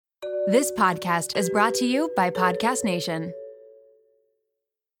This podcast is brought to you by Podcast Nation.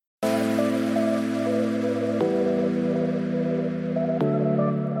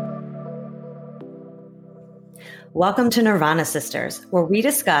 Welcome to Nirvana Sisters, where we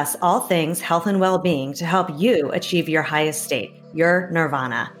discuss all things health and well-being to help you achieve your highest state, your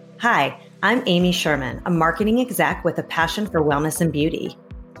nirvana. Hi, I'm Amy Sherman, a marketing exec with a passion for wellness and beauty.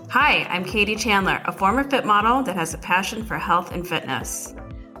 Hi, I'm Katie Chandler, a former fit model that has a passion for health and fitness.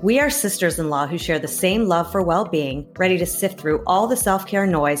 We are sisters-in-law who share the same love for well-being, ready to sift through all the self-care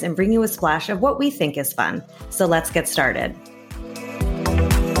noise and bring you a splash of what we think is fun. So let's get started.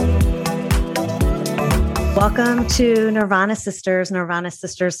 Welcome to Nirvana Sisters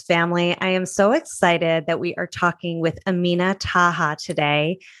family. I am so excited that we are talking with Amina Taha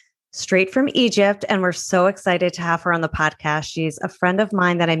today, straight from Egypt, and we're so excited to have her on the podcast. She's a friend of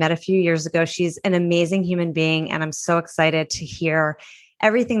mine that I met a few years ago. She's an amazing human being, and I'm so excited to hear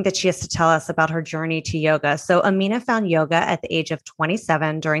everything that she has to tell us about her journey to yoga. So Amina found yoga at the age of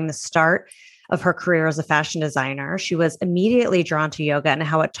 27 during the start of her career as a fashion designer. She was immediately drawn to yoga and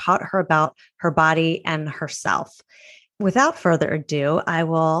how it taught her about her body and herself. Without further ado, I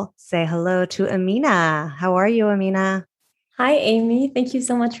will say hello to Amina. How are you, Amina? Hi, Amy. Thank you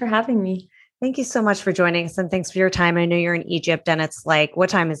so much for having me. Thank you so much for joining us, and thanks for your time. I know you're in Egypt, and it's like,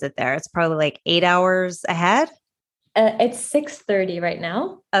 what time is it there? It's probably like 8 hours ahead? It's 6:30 right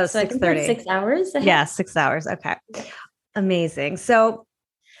now. Oh, so 6:30. 6 hours ahead. Yeah, 6 hours. Okay. Amazing. So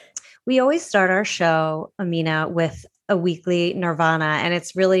we always start our show, Amina, with a weekly Nirvana, and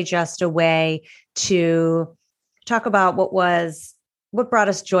it's really just a way to talk about what brought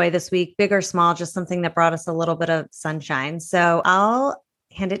us joy this week, big or small, just something that brought us a little bit of sunshine. So I'll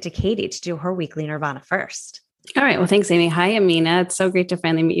hand it to Katie to do her weekly Nirvana first. All right. Well, thanks, Amy. Hi, Amina. It's so great to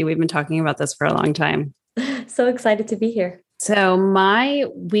finally meet you. We've been talking about this for a long time. So excited to be here. So my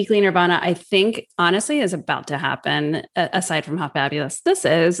weekly Nirvana, I think, honestly, is about to happen, aside from how fabulous this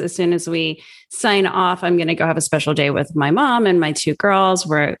is. As soon as we sign off, I'm going to go have a special day with my mom and my two girls.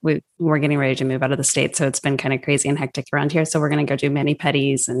 We're getting ready to move out of the state. So it's been kind of crazy and hectic around here. So we're going to go do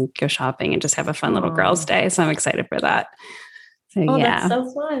mani-pedis and go shopping and just have a fun little girls' day. So I'm excited for that. So, that's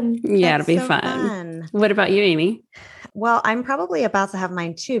so fun. Yeah, That's it'll be so fun. What about you, Amy? Well, I'm probably about to have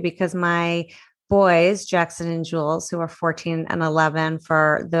mine too, because my boys, Jackson and Jules, who are 14 and 11,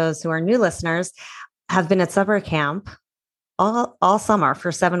 for those who are new listeners, have been at summer camp all summer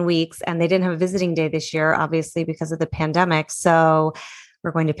for 7 weeks. And they didn't have a visiting day this year, obviously, because of the pandemic. So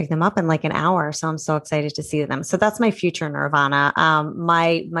we're going to pick them up in like an hour. So I'm so excited to see them. So that's my future Nirvana.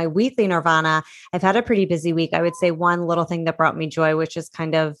 My weekly Nirvana, I've had a pretty busy week. I would say one little thing that brought me joy, which is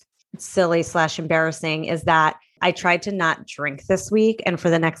kind of silly / embarrassing, is that I tried to not drink this week. And for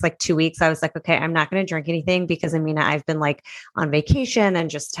the next 2 weeks, I was like, okay, I'm not going to drink anything because Amina, I've been on vacation and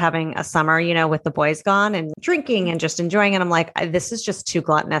just having a summer, with the boys gone and drinking and just enjoying it. I'm like, this is just too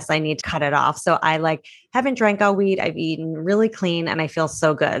gluttonous. I need to cut it off. So I haven't drank all week. I've eaten really clean and I feel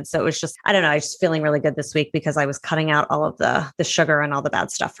so good. So it was just, I don't know, I was just feeling really good this week because I was cutting out all of the sugar and all the bad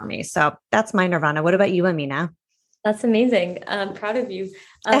stuff for me. So that's my Nirvana. What about you, Amina? That's amazing. I'm proud of you.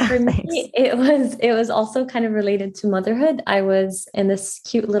 For me, it was also kind of related to motherhood. I was in this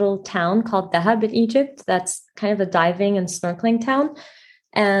cute little town called Taha in Egypt. That's kind of a diving and snorkeling town.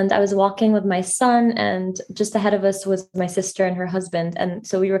 And I was walking with my son, and just ahead of us was my sister and her husband. And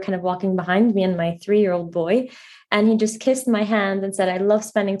so we were kind of walking behind me and my 3-year-old boy. And he just kissed my hand and said, "I love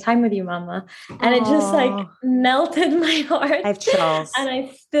spending time with you, Mama." And it just melted my heart. I have chills. And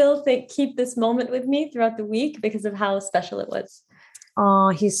I still keep this moment with me throughout the week because of how special it was. Oh,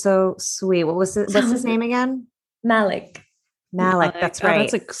 he's so sweet. What's his name again? Malik. Malik, that's right.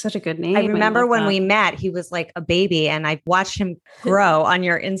 That's such a good name. I remember when we met, he was like a baby, and I watched him grow on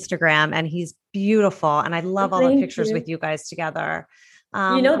your Instagram, and he's beautiful. And I love all the pictures with you guys together.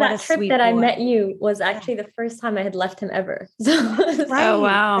 That trip that I met you was actually the first time I had left him ever. Right. Oh,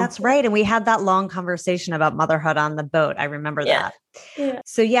 wow. That's right. And we had that long conversation about motherhood on the boat. I remember that. Yeah.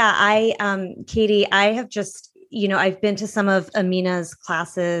 So Katie, I have just, I've been to some of Amina's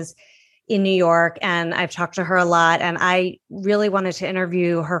classes in New York, and I've talked to her a lot, and I really wanted to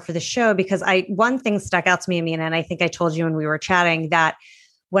interview her for the show because one thing stuck out to me, Amina, and I think I told you when we were chatting that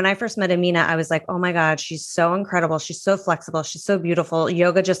when I first met Amina, I was like, oh my God, she's so incredible. She's so flexible. She's so beautiful.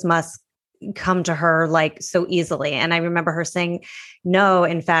 Yoga just must come to her like so easily. And I remember her saying, no,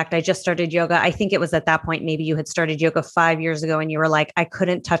 in fact, I just started yoga. I think it was at that point, maybe you had started yoga 5 years ago and you were like, I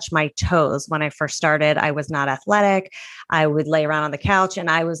couldn't touch my toes when I first started. I was not athletic. I would lay around on the couch and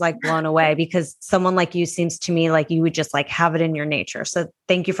I was like blown away because someone like you seems to me like you would just like have it in your nature. So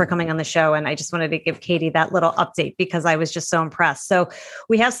thank you for coming on the show. And I just wanted to give Katie that little update because I was just so impressed. So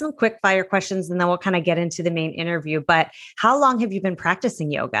we have some quick fire questions and then we'll kind of get into the main interview. But how long have you been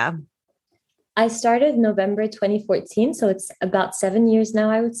practicing yoga? I started November 2014. So it's about 7 years now,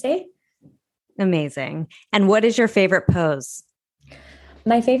 I would say. Amazing. And what is your favorite pose?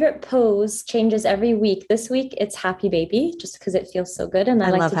 My favorite pose changes every week. This week it's Happy Baby, just because it feels so good. And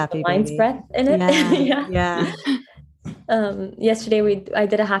I like love to do Happy a lion's Baby. breath in it. Yeah. Yesterday I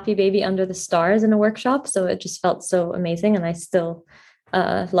did a Happy Baby under the stars in a workshop. So it just felt so amazing. And I still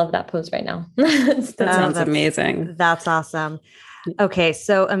love that pose right now. That sounds amazing. That's awesome. Okay.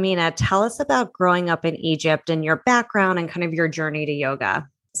 So Amina, tell us about growing up in Egypt and your background and kind of your journey to yoga.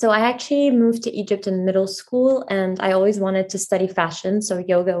 So I actually moved to Egypt in middle school and I always wanted to study fashion. So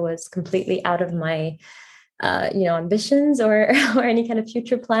yoga was completely out of my, ambitions or any kind of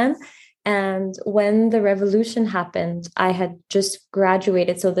future plan. And when the revolution happened, I had just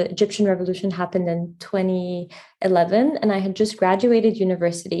graduated. So the Egyptian revolution happened in 2011 and I had just graduated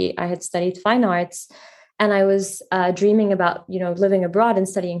university. I had studied fine arts. And I was dreaming about, living abroad and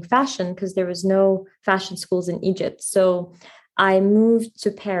studying fashion because there was no fashion schools in Egypt. So I moved to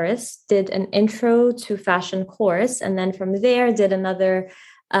Paris, did an intro to fashion course, and then from there did another,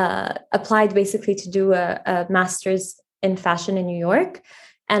 applied basically to do a master's in fashion in New York.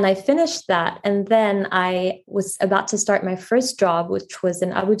 And I finished that. And then I was about to start my first job, which was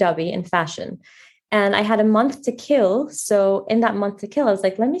in Abu Dhabi in fashion. And I had a month to kill. So in that month to kill, I was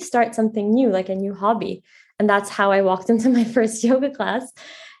like, let me start something new, like a new hobby. And that's how I walked into my first yoga class.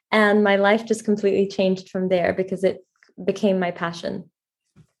 And my life just completely changed from there because it became my passion.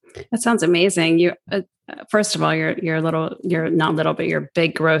 That sounds amazing. You, first of all, your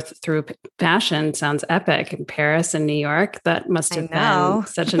big growth through fashion sounds epic in Paris and New York. That must have been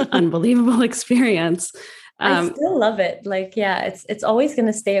such an unbelievable experience. I still love it. Like, yeah, it's always going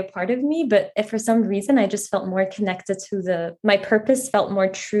to stay a part of me. But if for some reason I just felt more connected to my purpose felt more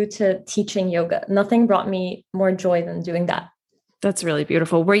true to teaching yoga. Nothing brought me more joy than doing that. That's really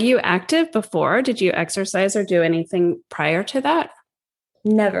beautiful. Were you active before? Did you exercise or do anything prior to that?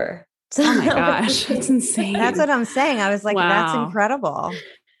 Never. Oh my gosh, that's insane. That's what I'm saying. I was like, wow. That's incredible.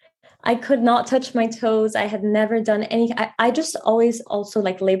 I could not touch my toes. I had never done any. I just always also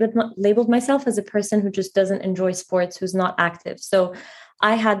like labeled myself as a person who just doesn't enjoy sports, who's not active. So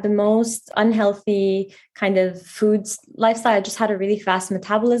I had the most unhealthy kind of foods lifestyle. I just had a really fast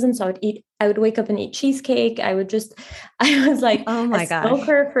metabolism. So I would wake up and eat cheesecake. I was like a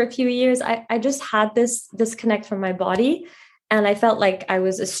smoker for a few years. I just had this disconnect from my body. And I felt like I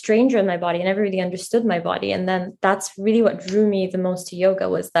was a stranger in my body and never really understood my body. And then that's really what drew me the most to yoga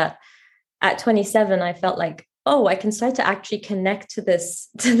was that at 27, I felt like, oh, I can start to actually connect to this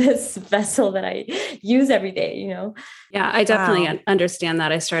vessel that I use every day, Yeah, I definitely understand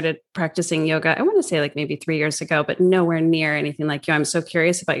that. I started practicing yoga, I want to say like maybe 3 years ago, but nowhere near anything like you. I'm so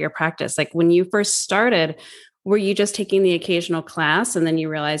curious about your practice. Like when you first started, were you just taking the occasional class and then you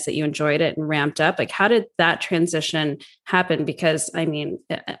realized that you enjoyed it and ramped up? Like, how did that transition happen? Because I mean,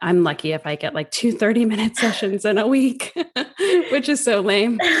 I'm lucky if I get like 2 30-minute sessions in a week, which is so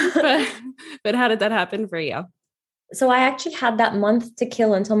lame. But how did that happen for you? So I actually had that month to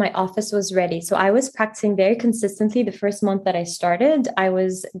kill until my office was ready. So I was practicing very consistently. The first month that I started, I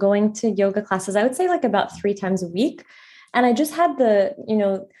was going to yoga classes, I would say like about 3 times a week. And I just had the,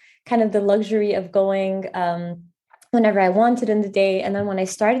 kind of the luxury of going whenever I wanted in the day. And then when I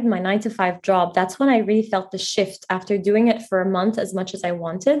started my 9-to-5 job, that's when I really felt the shift after doing it for a month as much as I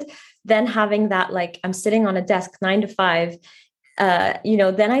wanted. Then having that, like I'm sitting on a desk 9 to 5,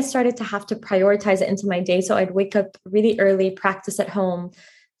 then I started to have to prioritize it into my day. So I'd wake up really early, practice at home,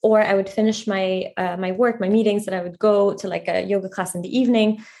 or I would finish my work, my meetings, and I would go to like a yoga class in the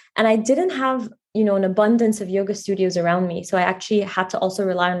evening. And I didn't have an abundance of yoga studios around me. So I actually had to also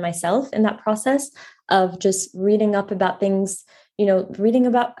rely on myself in that process of just reading up about things, reading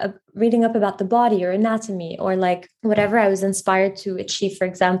up about the body or anatomy or like whatever I was inspired to achieve. For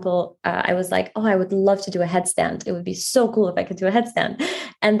example, I was like, oh, I would love to do a headstand. It would be so cool if I could do a headstand.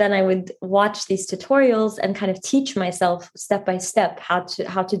 And then I would watch these tutorials and kind of teach myself step by step how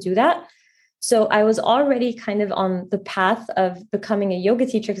to do that. So I was already kind of on the path of becoming a yoga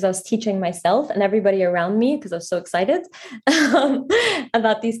teacher because I was teaching myself and everybody around me because I was so excited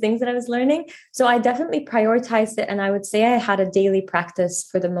about these things that I was learning. So I definitely prioritized it. And I would say I had a daily practice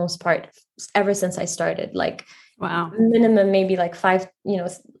for the most part ever since I started, like wow, minimum, maybe like five,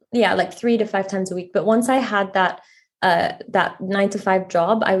 like 3 to 5 times a week. But once I had that 9 to 5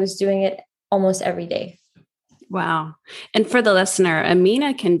 job, I was doing it almost every day. wow. And for the listener,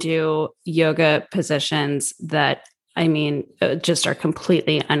 Amina can do yoga positions that, I mean, just are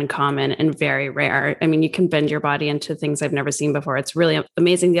completely uncommon and very rare. I mean, you can bend your body into things I've never seen before. It's really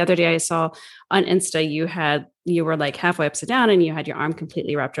amazing. The other day I saw on Insta, you were like halfway upside down and you had your arm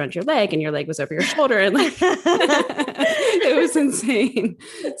completely wrapped around your leg and your leg was over your shoulder. And like, it was insane.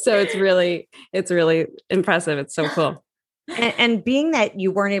 So it's really impressive. It's so cool. And being that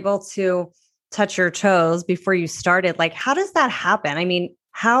you weren't able to touch your toes before you started, like, how does that happen? I mean,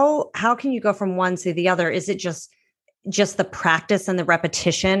 how can you go from one to the other? Is it just the practice and the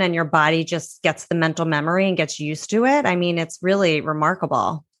repetition and your body just gets the mental memory and gets used to it? I mean, it's really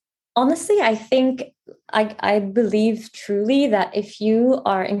remarkable. Honestly, I think I believe truly that if you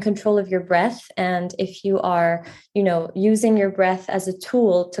are in control of your breath and if you are, using your breath as a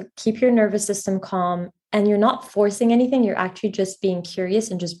tool to keep your nervous system calm and you're not forcing anything, you're actually just being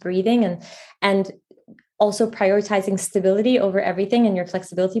curious and just breathing and also prioritizing stability over everything in your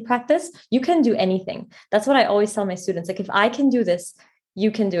flexibility practice, you can do anything. That's what I always tell my students. Like, if I can do this,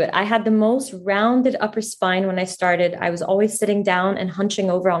 you can do it. I had the most rounded upper spine when I started. I was always sitting down and hunching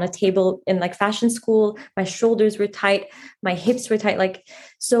over on a table in like fashion school. My shoulders were tight. My hips were tight. Like,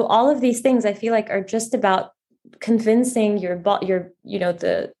 so all of these things I feel like are just about convincing your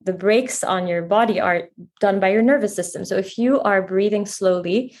the brakes on your body are done by your nervous system. So if you are breathing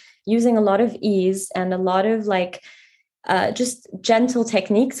slowly, using a lot of ease and a lot of just gentle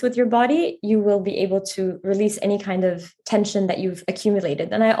techniques with your body, you will be able to release any kind of tension that you've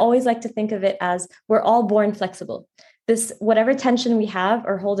accumulated. And I always like to think of it as we're all born flexible. This, whatever tension we have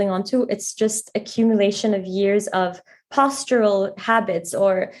or holding on to, it's just accumulation of years of postural habits,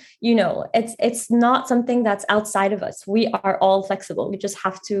 or, it's not something that's outside of us. We are all flexible. We just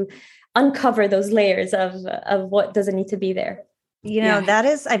have to uncover those layers of what doesn't need to be there. That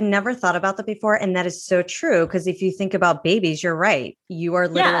is, I've never thought about that before. And that is so true. Because if you think about babies, you're right. You are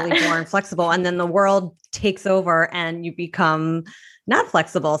literally born flexible, and then the world takes over and you become not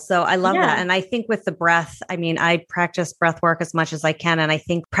flexible. So I love that. And I think with the breath, I mean, I practice breath work as much as I can. And I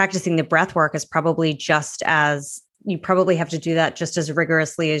think practicing the breath work is probably you probably have to do that just as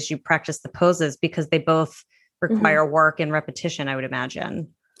rigorously as you practice the poses, because they both require work and repetition, I would imagine.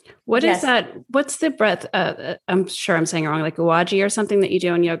 What is that? What's the breath? I'm sure I'm saying it wrong, like Uwaji or something that you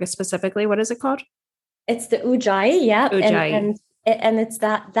do in yoga specifically. What is it called? It's the Ujjayi. Yeah. Ujjayi. And it's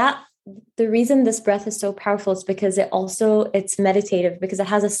that the reason this breath is so powerful is because it's meditative, because it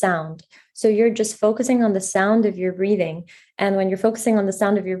has a sound. So you're just focusing on the sound of your breathing. And when you're focusing on the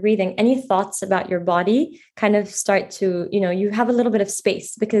sound of your breathing, any thoughts about your body kind of start to, you have a little bit of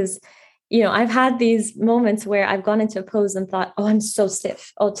space, because I've had these moments where I've gone into a pose and thought, oh, I'm so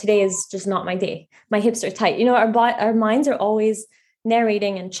stiff. Oh, today is just not my day. My hips are tight. Our minds are always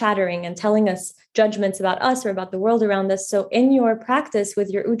narrating and chattering and telling us judgments about us or about the world around us. So in your practice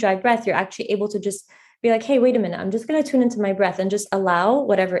with your Ujjayi breath, you're actually able to just be like, hey, wait a minute. I'm just going to tune into my breath and just allow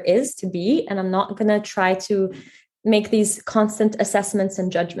whatever is to be. And I'm not going to try to make these constant assessments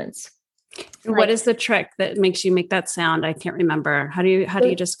and judgments. What is the trick that makes you make that sound? I can't remember. How do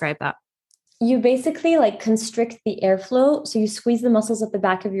you describe that? You basically constrict the airflow. So you squeeze the muscles at the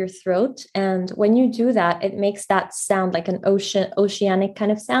back of your throat. And when you do that, it makes that sound like an oceanic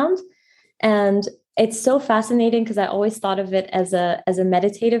kind of sound. And it's so fascinating because I always thought of it as a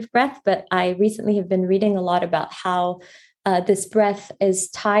meditative breath, but I recently have been reading a lot about how this breath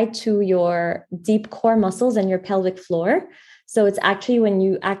is tied to your deep core muscles and your pelvic floor. So it's actually when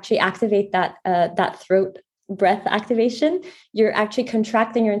you actually activate that throat breath activation, you're actually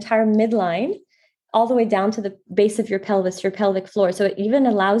contracting your entire midline all the way down to the base of your pelvis, your pelvic floor. So it even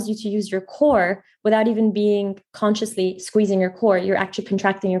allows you to use your core without even being consciously squeezing your core. You're actually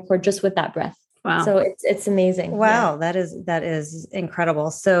contracting your core just with that breath. Wow. So it's amazing. Wow. Yeah. That is incredible.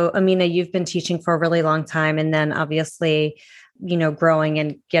 So Amina, you've been teaching for a really long time, and then obviously, growing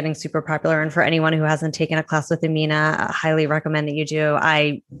and getting super popular. And for anyone who hasn't taken a class with Amina, I highly recommend that you do.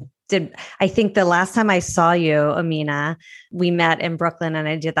 I think the last time I saw you, Amina, we met in Brooklyn and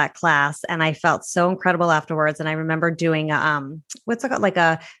I did that class, and I felt so incredible afterwards. And I remember doing what's it called? Like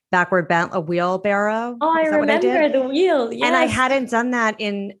a backward bent, a wheelbarrow. Oh, I remember the wheel. Yes. And I hadn't done that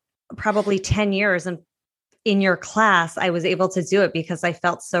in probably 10 years. And in your class, I was able to do it because I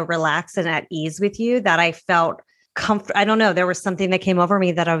felt so relaxed and at ease with you that I felt comfort. I don't know. There was something that came over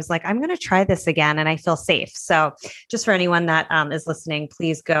me that I was like, I'm going to try this again and I feel safe. So just for anyone that is listening,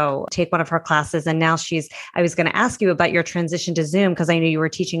 please go take one of her classes. And now I was going to ask you about your transition to Zoom because I knew you were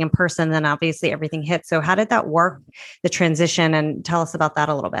teaching in person, then obviously everything hit. So how did that work, the transition, and tell us about that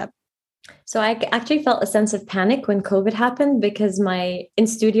a little bit? So I actually felt a sense of panic when COVID happened because my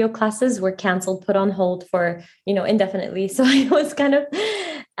in-studio classes were canceled, put on hold for, indefinitely. So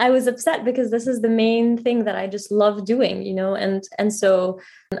I was upset because this is the main thing that I just love doing, and so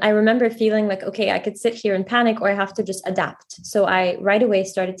I remember feeling like, okay, I could sit here and panic or I have to just adapt. So I right away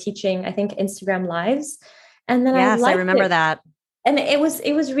started teaching, I think, Instagram lives. And then I remember that. And it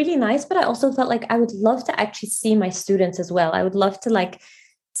was really nice, but I also felt like I would love to actually see my students as well. I would love to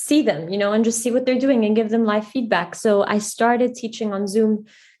see them, and just see what they're doing and give them live feedback. So I started teaching on Zoom.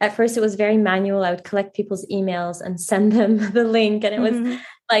 At first, it was very manual. I would collect people's emails and send them the link. And it was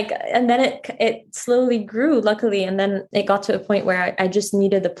and then it slowly grew, luckily. And then it got to a point where I just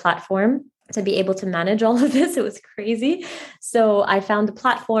needed the platform to be able to manage all of this. It was crazy. So I found a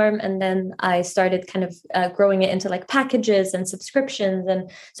platform and then I started kind of growing it into packages and subscriptions.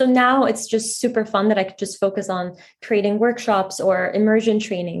 And so now it's just super fun that I could just focus on creating workshops or immersion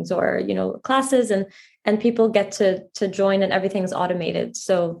trainings or, classes and people get to join and everything's automated.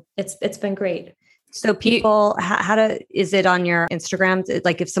 So it's been great. So people, is it on your Instagram?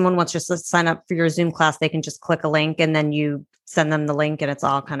 Like if someone wants just to sign up for your Zoom class, they can just click a link and then you send them the link and it's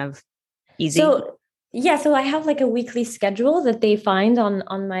all kind of easy. So I have a weekly schedule that they find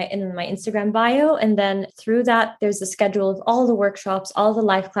in my Instagram bio. And then through that, there's a schedule of all the workshops, all the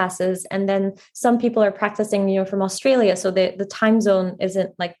live classes. And then some people are practicing, from Australia. So the time zone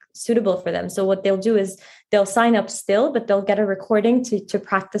isn't suitable for them. So what they'll do is they'll sign up still, but they'll get a recording to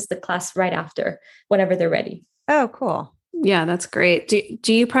practice the class right after, whenever they're ready. Oh, cool. Yeah, that's great.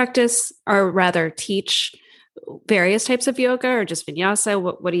 Do you practice or rather teach various types of yoga or just vinyasa?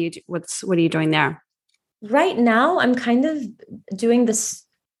 What are you doing there? Right now, I'm kind of doing this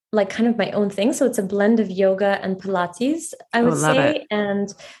kind of my own thing. So it's a blend of yoga and Pilates, I would say. It.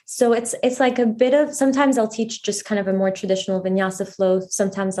 And so it's like a bit of, sometimes I'll teach just kind of a more traditional vinyasa flow.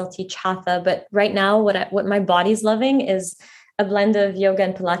 Sometimes I'll teach hatha. But right now, what my body's loving is a blend of yoga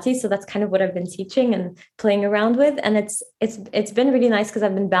and Pilates. So that's kind of what I've been teaching and playing around with. And it's been really nice because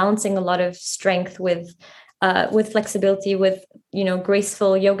I've been balancing a lot of strength with flexibility, with,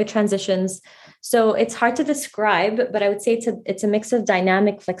 graceful yoga transitions. So it's hard to describe, but I would say it's a mix of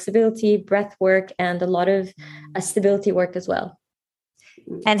dynamic flexibility, breath work, and a lot of stability work as well.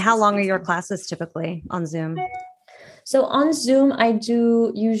 And how long are your classes typically on Zoom? So on Zoom, I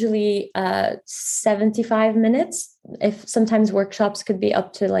do usually 75 minutes. If sometimes workshops could be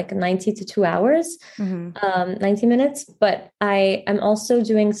up to 90 to 2 hours, 90 minutes. But I am also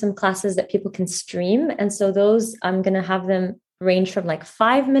doing some classes that people can stream. And so those, I'm going to have them range from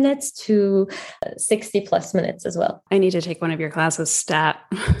 5 minutes to 60 plus minutes as well. I need to take one of your classes, stat.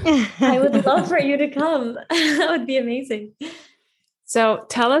 I would love for you to come. That would be amazing. So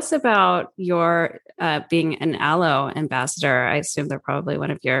tell us about your being an Aloe ambassador. I assume they're probably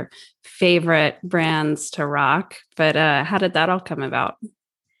one of your favorite brands to rock, but how did that all come about?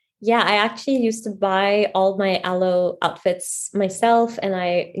 Yeah, I actually used to buy all my Aloe outfits myself. And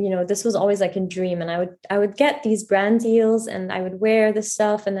this was always a dream. And I would get these brand deals and I would wear this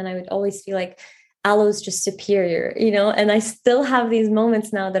stuff. And then I would always feel like Aloe's just superior, and I still have these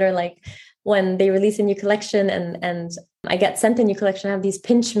moments now that are when they release a new collection and I get sent a new collection, I have these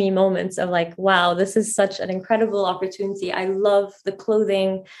pinch me moments of wow, this is such an incredible opportunity. I love the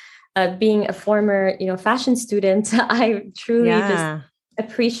clothing. Being a former, fashion student, I truly just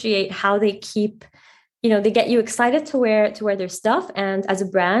appreciate how they keep, they get you excited to wear their stuff. And as a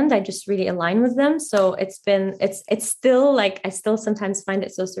brand, I just really align with them. So it's still I still sometimes find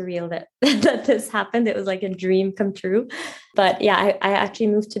it so surreal that that this happened. It was like a dream come true. But yeah, I actually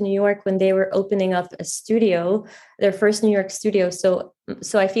moved to New York when they were opening up a studio, their first New York studio. So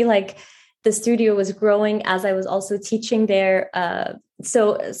I feel like the studio was growing as I was also teaching there.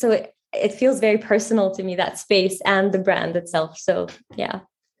 So it feels very personal to me, that space and the brand itself. So yeah.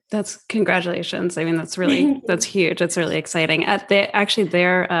 That's congratulations. I mean, that's huge. It's really exciting.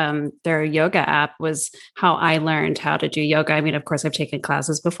 Their yoga app was how I learned how to do yoga. I mean, of course I've taken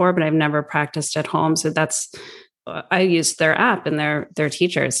classes before, but I've never practiced at home. So I used their app and their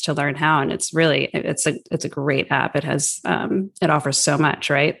teachers to learn how. And it's a great app. It has, it offers so much,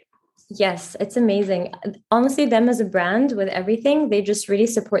 right? Yes, it's amazing. Honestly, them as a brand with everything, they just really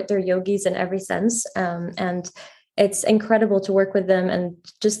support their yogis in every sense. And it's incredible to work with them and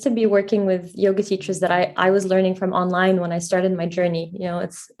just to be working with yoga teachers that I was learning from online when I started my journey.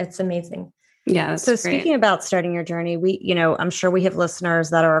 It's amazing. Yeah. So great. speaking about starting your journey, I'm sure we have listeners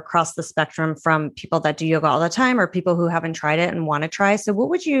that are across the spectrum, from people that do yoga all the time or people who haven't tried it and want to try. So what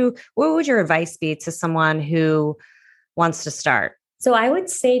would your advice be to someone who wants to start? So I would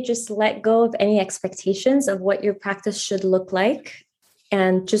say just let go of any expectations of what your practice should look like.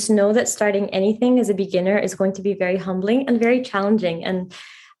 And just know that starting anything as a beginner is going to be very humbling and very challenging. And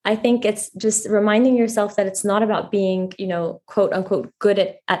I think it's just reminding yourself that it's not about being, quote unquote, good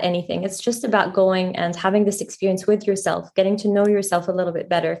at anything. It's just about going and having this experience with yourself, getting to know yourself a little bit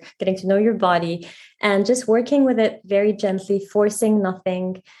better, getting to know your body, and just working with it very gently, forcing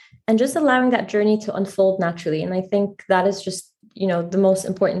nothing, and just allowing that journey to unfold naturally. And I think that is just, the most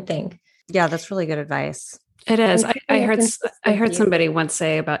important thing. Yeah, that's really good advice. It is. I heard somebody once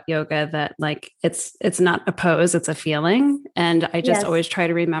say about yoga that like it's not a pose, it's a feeling. And I just always try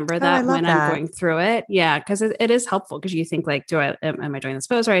to remember that when I'm going through it. Yeah, because it is helpful, because you think like, am I doing this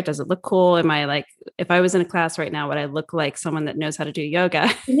pose right? Does it look cool? Am I like, if I was in a class right now, would I look like someone that knows how to do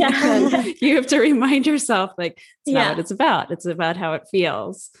yoga? Yeah. You have to remind yourself like it's not what it's about. It's about how it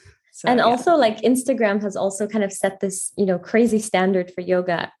feels. So, and also like Instagram has also kind of set this, crazy standard for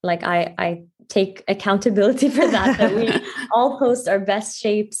yoga. Like I take accountability for that we all post our best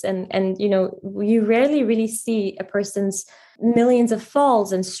shapes and, you rarely really see a person's millions of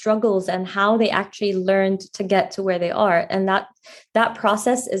falls and struggles and how they actually learned to get to where they are. And that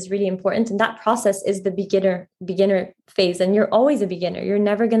process is really important. And that process is the beginner phase. And you're always a beginner. You're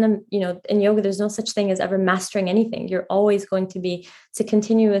never going to, in yoga, there's no such thing as ever mastering anything. You're always going to be, it's a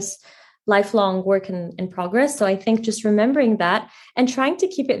continuous lifelong work in progress. So I think just remembering that and trying to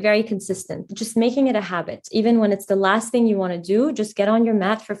keep it very consistent, just making it a habit, even when it's the last thing you want to do, just get on your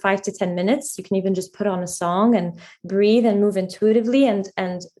mat for 5 to 10 minutes. You can even just put on a song and breathe and move intuitively. And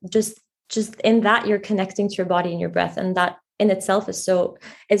just in that, you're connecting to your body and your breath. And that in itself is so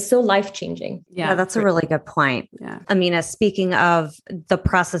life-changing. Yeah, that's a really good point. Yeah. Amina, speaking of the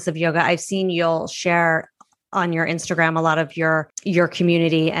process of yoga, I've seen you'll share on your Instagram a lot of your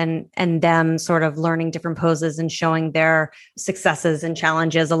community and them sort of learning different poses and showing their successes and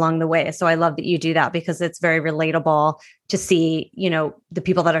challenges along the way. So I love that you do that, because it's very relatable to see, the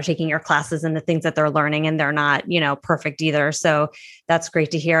people that are taking your classes and the things that they're learning, and they're not, perfect either. So that's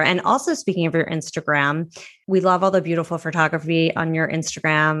great to hear. And also, speaking of your Instagram, we love all the beautiful photography on your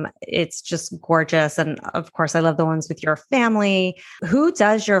Instagram. It's just gorgeous. And of course, I love the ones with your family. Who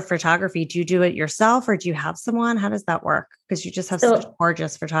does your photography? Do you do it yourself, or do you have someone? How does that work? Because you just have such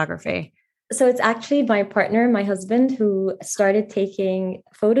gorgeous photography. So it's actually my partner, my husband, who started taking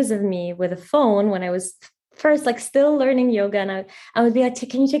photos of me with a phone when I was first like still learning yoga. And I would be like,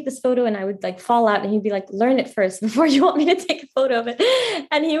 can you take this photo? And I would like fall out, and he'd be like, learn it first before you want me to take a photo of it.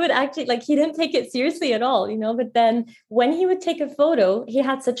 And he would actually he didn't take it seriously at all, but then when he would take a photo, he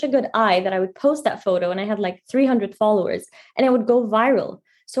had such a good eye that I would post that photo, and I had like 300 followers, and it would go viral.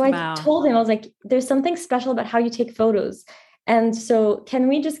 So I told him, I was like, there's something special about how you take photos. And so can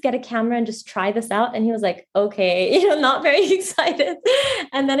we just get a camera and just try this out? And he was like, okay, not very excited.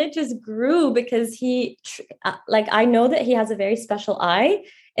 And then it just grew, because I know that he has a very special eye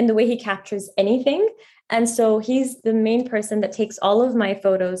in the way he captures anything. And so he's the main person that takes all of my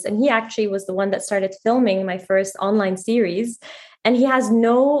photos. And he actually was the one that started filming my first online series. And he has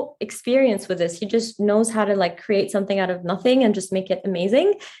no experience with this. He just knows how to create something out of nothing and just make it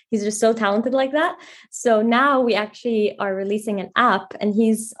amazing. He's just so talented like that. So now we actually are releasing an app, and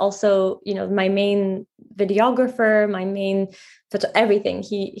he's also, my main videographer, my main everything.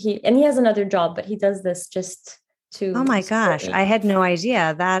 He has another job, but he does this just to. Oh my gosh. I had no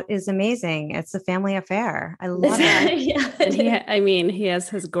idea. That is amazing. It's a family affair. I love it. He has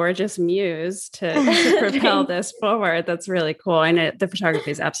his gorgeous muse to propel this forward. That's really cool. And the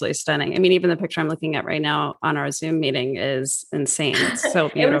photography is absolutely stunning. I mean, even the picture I'm looking at right now on our Zoom meeting is insane. It's so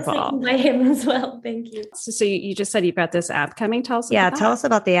beautiful. It was taken by him as well. Thank you. So you just said you've got this app coming. Tell us about that. Tell us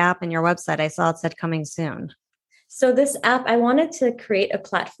about the app and your website. I saw it said coming soon. So this app, I wanted to create a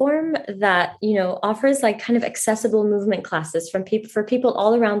platform that, offers kind of accessible movement classes for people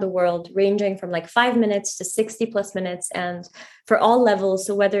all around the world, ranging from 5 minutes to 60 plus minutes, and for all levels.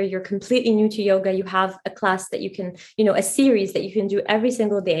 So whether you're completely new to yoga, you have a class that you can, a series that you can do every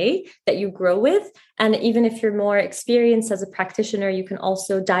single day that you grow with. And even if you're more experienced as a practitioner, you can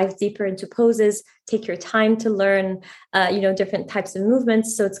also dive deeper into poses, take your time to learn, different types of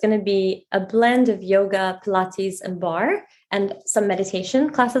movements. So it's going to be a blend of yoga, Pilates, and bar, and some meditation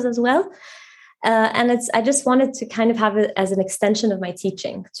classes as well. And I just wanted to kind of have it as an extension of my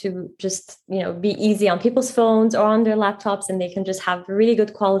teaching to just, be easy on people's phones or on their laptops, and they can just have really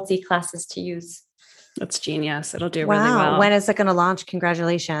good quality classes to use. That's genius. It'll do really Wow. well. When is it going to launch?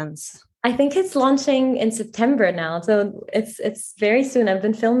 Congratulations. I think it's launching in September now. So it's very soon. I've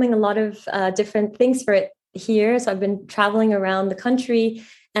been filming a lot of different things for it here. So I've been traveling around the country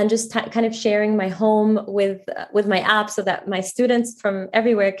and just kind of sharing my home with my app so that my students from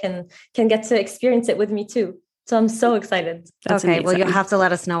everywhere can get to experience it with me too. So I'm so excited. That's okay. amazing. Well, you'll have to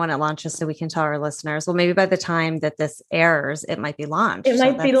let us know when it launches so we can tell our listeners. Well, maybe by the time that this airs, it might be launched. It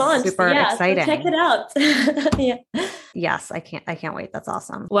might be launched. Super exciting. So check it out. Yeah. Yes. I can't wait. That's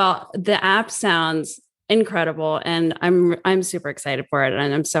awesome. Well, the app sounds incredible, and I'm super excited for it,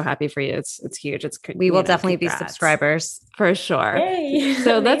 and I'm so happy for you. It's huge. We will definitely be subscribers for sure. Yay.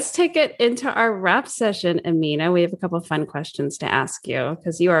 So let's take it into our wrap session, Amina. We have a couple of fun questions to ask you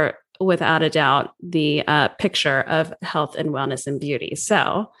because you are without a doubt the picture of health and wellness and beauty.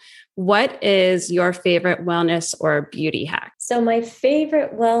 So what is your favorite wellness or beauty hack? So my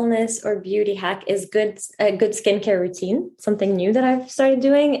favorite wellness or beauty hack is a good skincare routine, something new that I've started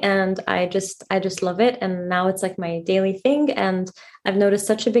doing. And I just love it. And now it's like my daily thing. And I've noticed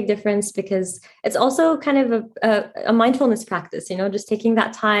such a big difference because it's also kind of a mindfulness practice, just taking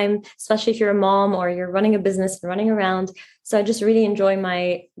that time, especially if you're a mom or you're running a business and running around. So I just really enjoy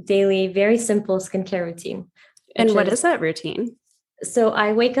my daily, very simple skincare routine. And what is that routine? So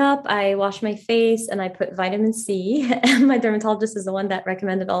I wake up, I wash my face, and I put vitamin C. My dermatologist is the one that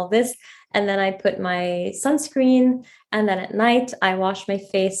recommended all of this. And then I put my sunscreen. And then at night, I wash my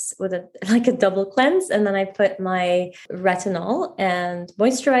face with a double cleanse. And then I put my retinol and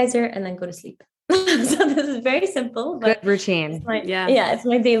moisturizer and then go to sleep. So this is very simple. But good routine. It's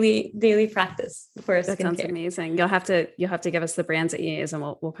my daily practice for skincare. That sounds amazing. You'll have to give us the brands that you use, and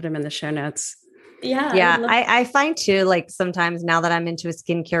we'll put them in the show notes. Yeah. I find too, like sometimes now that I'm into a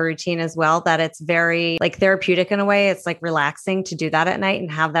skincare routine as well, that it's very like therapeutic in a way. It's like relaxing to do that at night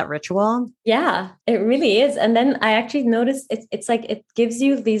and have that ritual. Yeah, it really is. And then I actually noticed it's like, it gives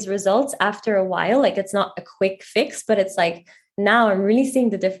you these results after a while. Like it's not a quick fix, but it's like, now I'm really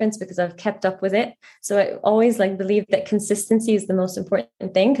seeing the difference because I've kept up with it. So I always believe that consistency is the most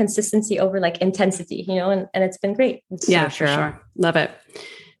important thing, consistency over intensity, and it's been great. Yeah, for sure. Love it.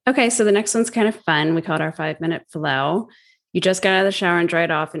 Okay, so the next one's kind of fun. We call it our 5-minute flow. You just got out of the shower and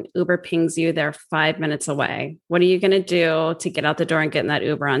dried off, and Uber pings you. They're 5 minutes away. What are you going to do to get out the door and get in that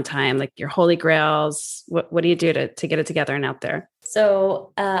Uber on time? Like your holy grails. What do you do to get it together and out there?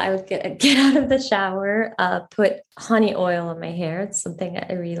 So I would get out of the shower, put honey oil on my hair. It's something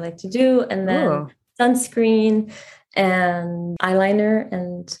I really like to do. And then sunscreen and eyeliner,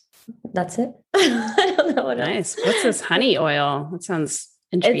 and that's it. I don't know what else. What's this honey oil? That sounds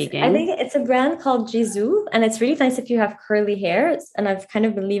intriguing. I think it's a brand called Jisoo, and it's really nice if you have curly hair. And I've kind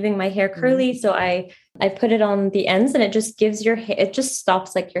of been leaving my hair curly, so I put it on the ends, and it just gives your hair. It just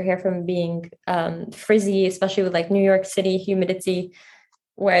stops your hair from being frizzy, especially with New York City humidity,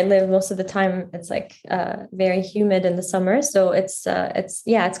 where I live most of the time. It's very humid in the summer, so it's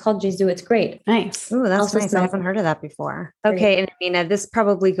called Jisoo. It's great. Nice. Oh, that's nice. I haven't heard of that before. Okay, and Amina, this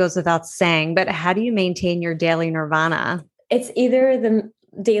probably goes without saying, but how do you maintain your daily nirvana? It's either the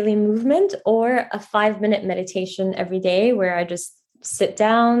daily movement or a 5-minute meditation every day where I just sit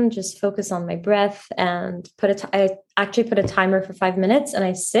down, just focus on my breath, and I actually put a timer for 5 minutes, and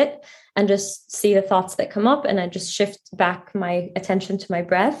I sit and just see the thoughts that come up, and I just shift back my attention to my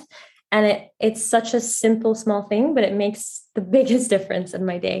breath. And it's such a simple, small thing, but it makes the biggest difference in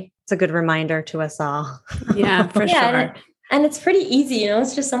my day. It's a good reminder to us all. Yeah, for sure. And it's pretty easy,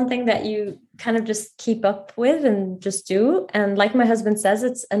 it's just something that you kind of just keep up with and just do. And like my husband says,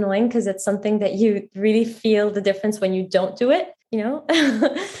 it's annoying because it's something that you really feel the difference when you don't do it,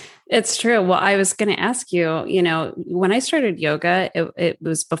 It's true. Well, I was going to ask you, when I started yoga, it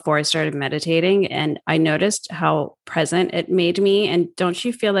was before I started meditating, and I noticed how present it made me. And don't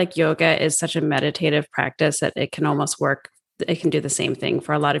you feel like yoga is such a meditative practice that it can almost work? It can do the same thing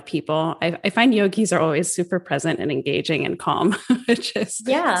for a lot of people. I find yogis are always super present and engaging and calm, which is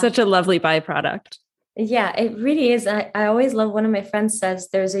such a lovely byproduct. Yeah, it really is. I always love, one of my friends says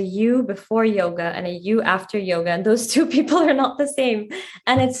there's a you before yoga and a you after yoga, and those two people are not the same.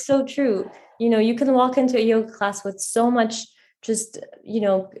 And it's so true. You can walk into a yoga class with so much just,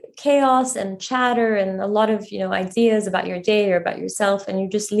 chaos and chatter and a lot of, ideas about your day or about yourself. And you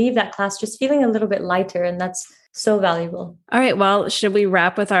just leave that class just feeling a little bit lighter. And that's so valuable. All right. Well, should we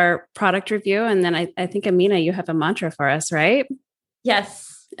wrap with our product review? And then I think, Amina, you have a mantra for us, right?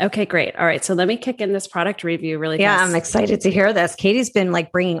 Yes. Okay, great. All right. So let me kick in this product review really fast. Yeah, I'm excited to hear this. Katie's been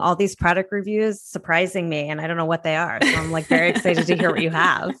like bringing all these product reviews, surprising me, and I don't know what they are. So I'm like very excited to hear what you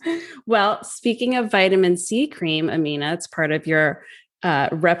have. Well, speaking of vitamin C cream, Amina, it's part of your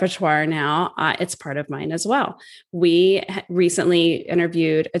repertoire now. It's part of mine as well. We recently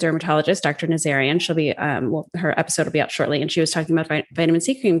interviewed a dermatologist, Dr. Nazarian. She'll be, her episode will be out shortly. And she was talking about vitamin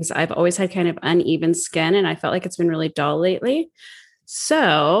C cream because I've always had kind of uneven skin and I felt like it's been really dull lately.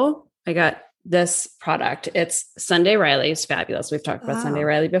 So I got this product. It's Sunday Riley's fabulous. We've talked about Sunday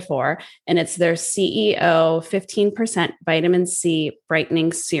Riley before, and it's their CEO 15% vitamin C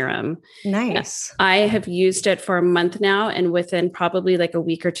brightening serum. Nice. I have used it for a month now, and within probably like a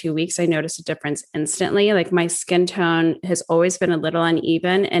week or 2 weeks, I noticed a difference instantly. Like my skin tone has always been a little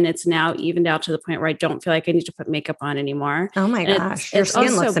uneven, and it's now evened out to the point where I don't feel like I need to put makeup on anymore. Oh my gosh. Your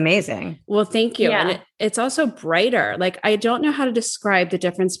skin looks amazing. Well, thank you. Yeah. And it's also brighter. Like I don't know how to describe the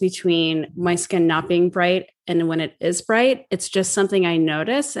difference between my skin not being bright and when it is bright. It's just something I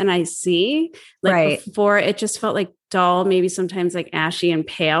notice and I see. Like before, it just felt like dull, maybe sometimes like ashy and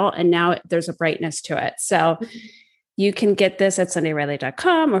pale. And now there's a brightness to it. So you can get this at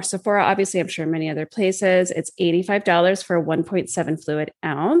sundayriley.com or Sephora. Obviously, I'm sure many other places. It's $85 for a 1.7 fluid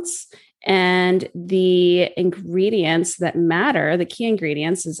ounce. And the ingredients that matter, the key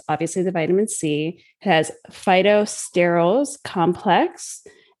ingredients is obviously the vitamin C. It has phytosterols complex,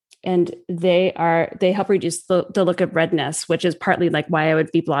 and they help reduce the look of redness, which is partly like why I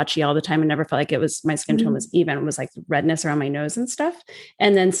would be blotchy all the time and never felt like my skin tone was even. It was like redness around my nose and stuff.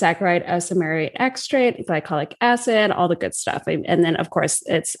 And then saccharide isomerate extract, glycolic acid, all the good stuff. And then of course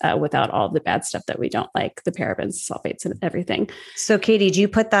it's without all the bad stuff that we don't like, the parabens, sulfates, and everything. So Katie, do you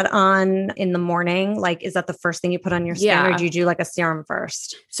put that on in the morning? Like, is that the first thing you put on your skin, or do you do like a serum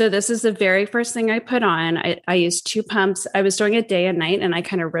first? So this is the very first thing I put on. I used 2 pumps. I was doing it day and night, and I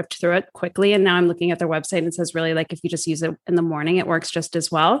kind of ripped through it quickly. And now I'm looking at their website and it says really like if you just use it in the morning, it works just as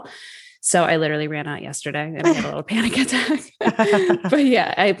well. So I literally ran out yesterday and I had a little panic attack. But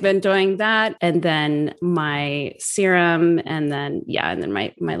yeah, I've been doing that. And then my serum and then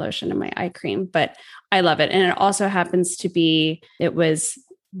my lotion and my eye cream. But I love it. And it also happens to be, it was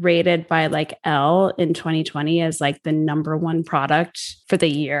rated by like Elle in 2020 as like the #1 product for the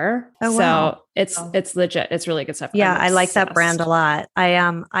year. Oh, wow. So it's legit. It's really good stuff. Yeah. I like that brand a lot. I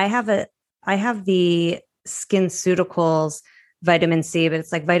have the SkinCeuticals vitamin C, but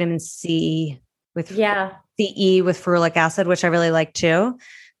it's like vitamin C with CE with ferulic acid, which I really like too.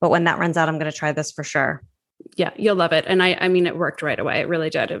 But when that runs out, I'm going to try this for sure. Yeah, you'll love it. And I mean, it worked right away. It really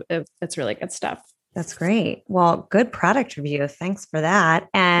did. It's really good stuff. That's great. Well, good product review. Thanks for that.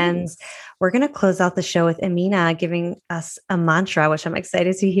 And we're going to close out the show with Amina giving us a mantra, which I'm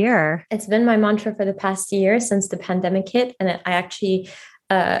excited to hear. It's been my mantra for the past year since the pandemic hit. And I actually,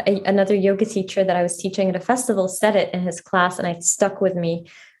 another yoga teacher that I was teaching at a festival said it in his class, and it stuck with me.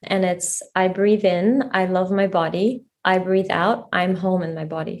 And it's, I breathe in, I love my body. I breathe out, I'm home in my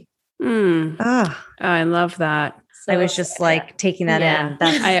body. Oh, I love that. So, I was just like taking that in.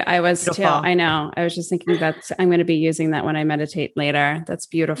 That's I was beautiful. too. I know. I was just thinking I'm going to be using that when I meditate later. That's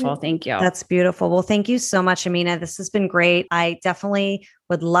beautiful. Thank you. That's beautiful. Well, thank you so much, Amina. This has been great. I definitely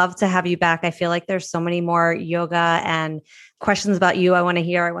would love to have you back. I feel like there's so many more yoga and questions about you. I want to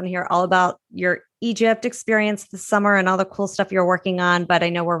hear all about your Egypt experience this summer and all the cool stuff you're working on. But I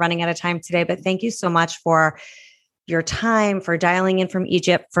know we're running out of time today, but thank you so much for your time, for dialing in from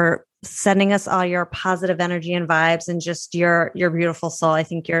Egypt, for sending us all your positive energy and vibes, and just your beautiful soul. I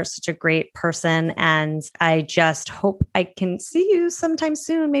think you're such a great person. And I just hope I can see you sometime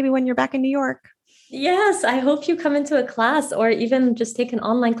soon, maybe when you're back in New York. Yes, I hope you come into a class or even just take an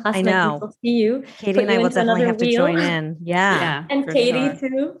online class. I know. And I see you. Katie and I will definitely have to join in. Yeah. And Katie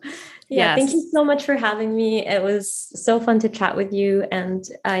too. Yeah. Yes. Thank you so much for having me. It was so fun to chat with you. And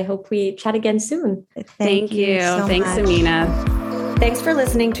I hope we chat again soon. Thank you. So Thanks, much. Amina. Thanks for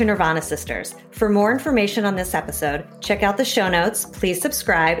listening to Nirvana Sisters. For more information on this episode, check out the show notes, please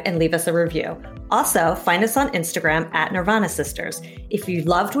subscribe, and leave us a review. Also, find us on Instagram at Nirvana Sisters. If you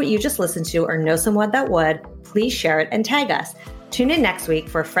loved what you just listened to or know someone that would, please share it and tag us. Tune in next week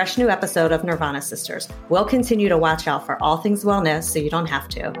for a fresh new episode of Nirvana Sisters. We'll continue to watch out for all things wellness so you don't have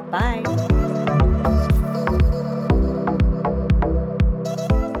to. Bye.